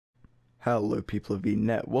Hello people of the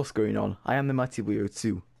net, what's going on? I am the Mighty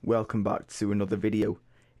Leo2, welcome back to another video.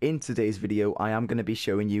 In today's video I am going to be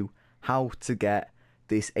showing you how to get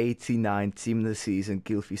this 89 Team of the Season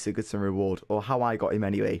Gylfi Sigurdsson reward, or how I got him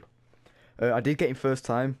anyway. I did get him first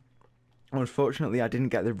time. Unfortunately I didn't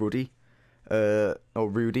get the Rudy,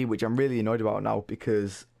 which I'm really annoyed about now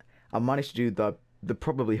because I managed to do the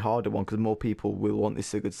probably harder one because more people will want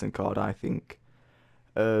this Sigurdsson card, I think,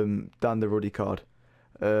 than the Ruddy card.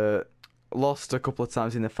 Lost a couple of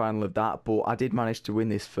times in the final of that, but I did manage to win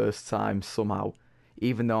this first time somehow,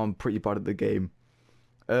 even though I'm pretty bad at the game.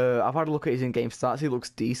 I've had a look at his in-game stats. He looks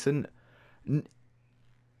decent. The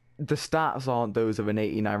stats aren't those of an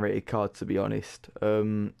 89 rated card, to be honest.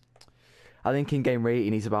 I think in-game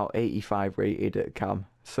rating he's about 85 rated at cam,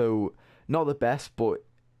 so not the best, but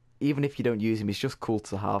even if you don't use him, he's just cool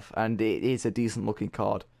to have, and it is a decent looking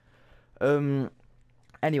card.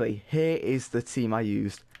 Anyway, here is the team I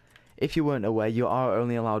used. If you weren't aware, you are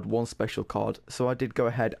only allowed one special card, so I did go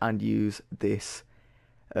ahead and use this.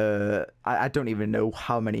 I don't even know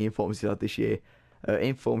how many informs he had this year.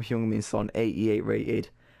 Inform Heung-min Son, 88 rated.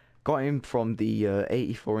 Got him from the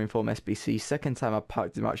 84 Inform SBC. Second time I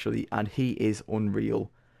packed him actually, and he is unreal.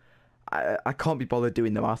 I can't be bothered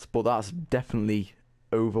doing the maths, but that's definitely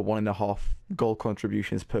over 1.5 goal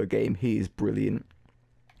contributions per game. He is brilliant.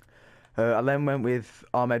 I then went with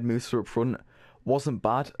Ahmed Musa up front. Wasn't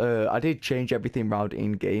bad. I did change everything round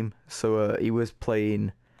in game, so he was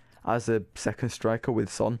playing as a second striker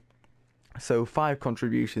with Son. So 5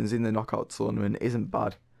 contributions in the knockout tournament isn't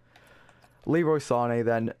bad. Leroy Sané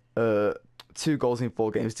then, 2 goals in 4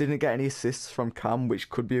 games. Didn't get any assists from Cam, which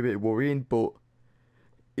could be a bit worrying, but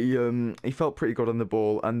he felt pretty good on the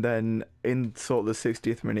ball. And then in sort of the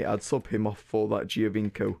 60th minute, I'd sub him off for that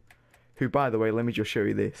Giovinco, who, by the way, let me just show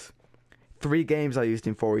you this. 3 games I used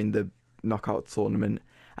him for in the knockout tournament,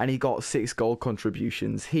 and he got 6 goal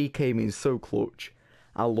contributions. He came in so clutch.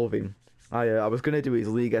 I love him. I was going to do his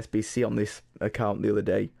League SBC on this account the other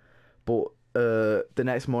day, but the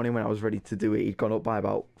next morning when I was ready to do it, he'd gone up by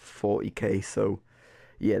about 40k, so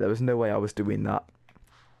yeah, there was no way I was doing that.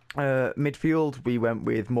 Midfield, we went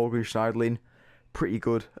with Morgan Schneidlin. Pretty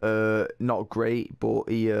good. Not great, but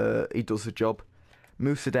he does the job.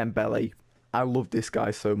 Moussa Dembele, I love this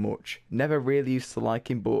guy so much. Never really used to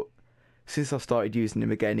like him, but since I've started using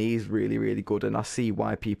him again, he's really, really good, and I see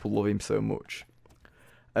why people love him so much.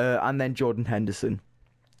 And then Jordan Henderson.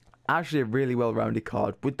 Actually a really well-rounded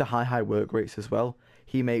card, with the high work rates as well.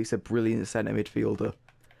 He makes a brilliant centre midfielder.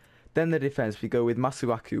 Then the defence, we go with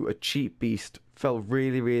Masuaku, a cheap beast. Felt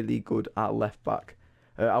really, really good at left back.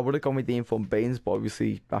 I would have gone with the Inform Baines, but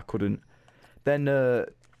obviously I couldn't. Then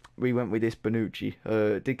we went with this Bonucci.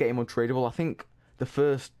 Did get him untradeable. I think the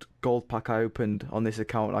first gold pack I opened on this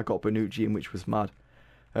account, I got Bonucci in, which was mad.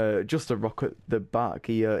 Just a rock at the back.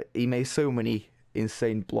 He made so many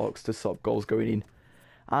insane blocks to stop goals going in.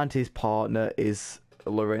 And his partner is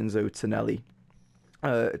Lorenzo Tonelli.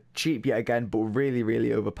 Cheap yet again, but really,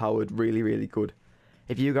 really overpowered. Really, really good.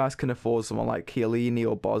 If you guys can afford someone like Chiellini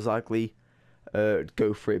or Barzagli,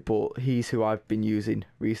 go for it. But he's who I've been using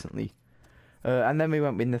recently. And then we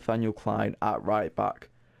went with Nathaniel Klein at right back.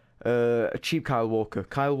 A cheap Kyle Walker.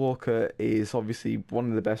 Kyle Walker is obviously one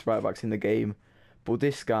of the best right backs in the game, but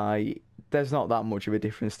this guy, there's not that much of a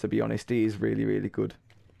difference, to be honest. He is really, really good.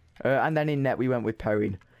 And then in net we went with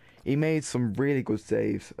Perrin. He made some really good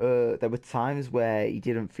saves. There were times where he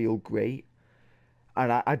didn't feel great,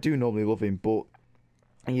 and I do normally love him, but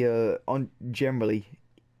generally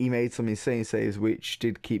he made some insane saves which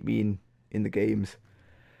did keep me in the games.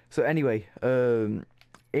 So anyway,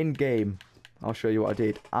 in game, I'll show you what I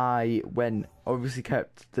did. I obviously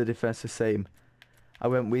kept the defence the same. I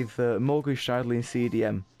went with Morgan Schneidlin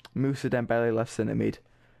CDM, Moussa Dembele left centre mid,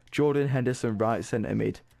 Jordan Henderson right centre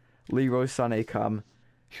mid, Leroy Sané cam,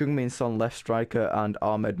 Heung-min Son left striker, and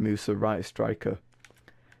Ahmed Musa right striker.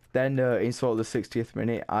 Then in sort of the 60th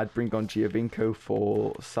minute, I'd bring on Giovinco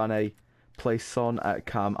for Sané, place Son at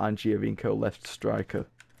cam, and Giovinco left striker.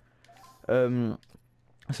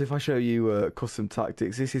 So if I show you custom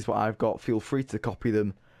tactics, this is what I've got. Feel free to copy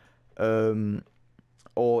them.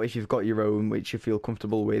 Or if you've got your own, which you feel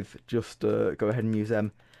comfortable with, just go ahead and use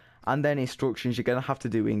them. And then instructions you're going to have to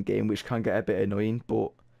do in-game, which can get a bit annoying,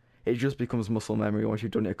 but it just becomes muscle memory once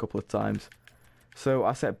you've done it a couple of times. So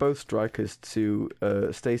I set both strikers to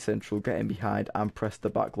stay central, get in behind, and press the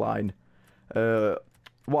back line. What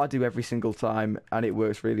I do every single time, and it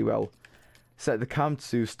works really well. Set the cam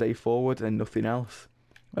to stay forward and nothing else.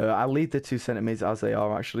 I leave the 2 centre mids as they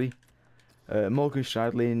are actually. Morgan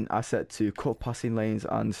Schneidlin I set to cut passing lanes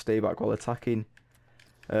and stay back while attacking.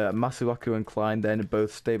 Masuaku and Klein then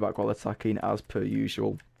both stay back while attacking as per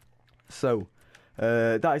usual. So,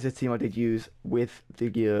 that is a team I did use with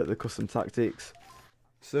the custom tactics.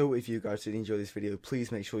 So if you guys did enjoy this video,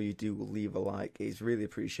 please make sure you do leave a like. It's really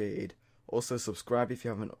appreciated. Also subscribe if you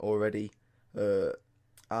haven't already.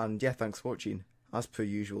 And yeah, thanks for watching. As per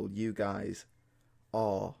usual, you guys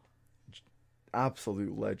are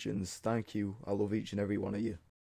absolute legends. Thank you. I love each and every one of you.